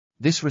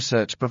This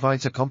research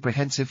provides a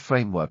comprehensive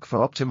framework for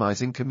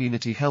optimizing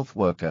community health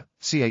worker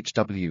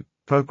 (CHW)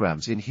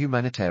 programs in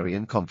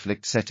humanitarian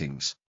conflict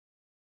settings.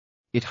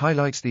 It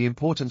highlights the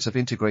importance of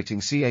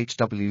integrating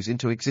CHWs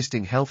into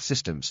existing health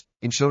systems,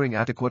 ensuring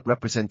adequate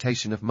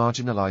representation of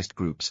marginalized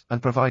groups,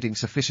 and providing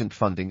sufficient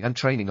funding and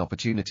training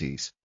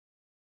opportunities.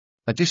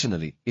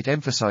 Additionally, it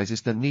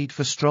emphasizes the need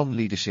for strong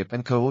leadership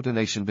and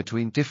coordination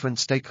between different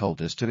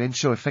stakeholders to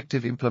ensure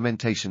effective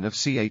implementation of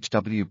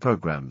CHW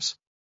programs.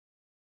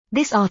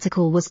 This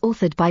article was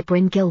authored by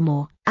Brynne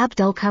Gilmore,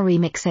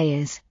 Abdulkarim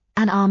Ekzayez,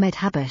 and Ahmad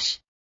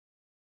Habboush.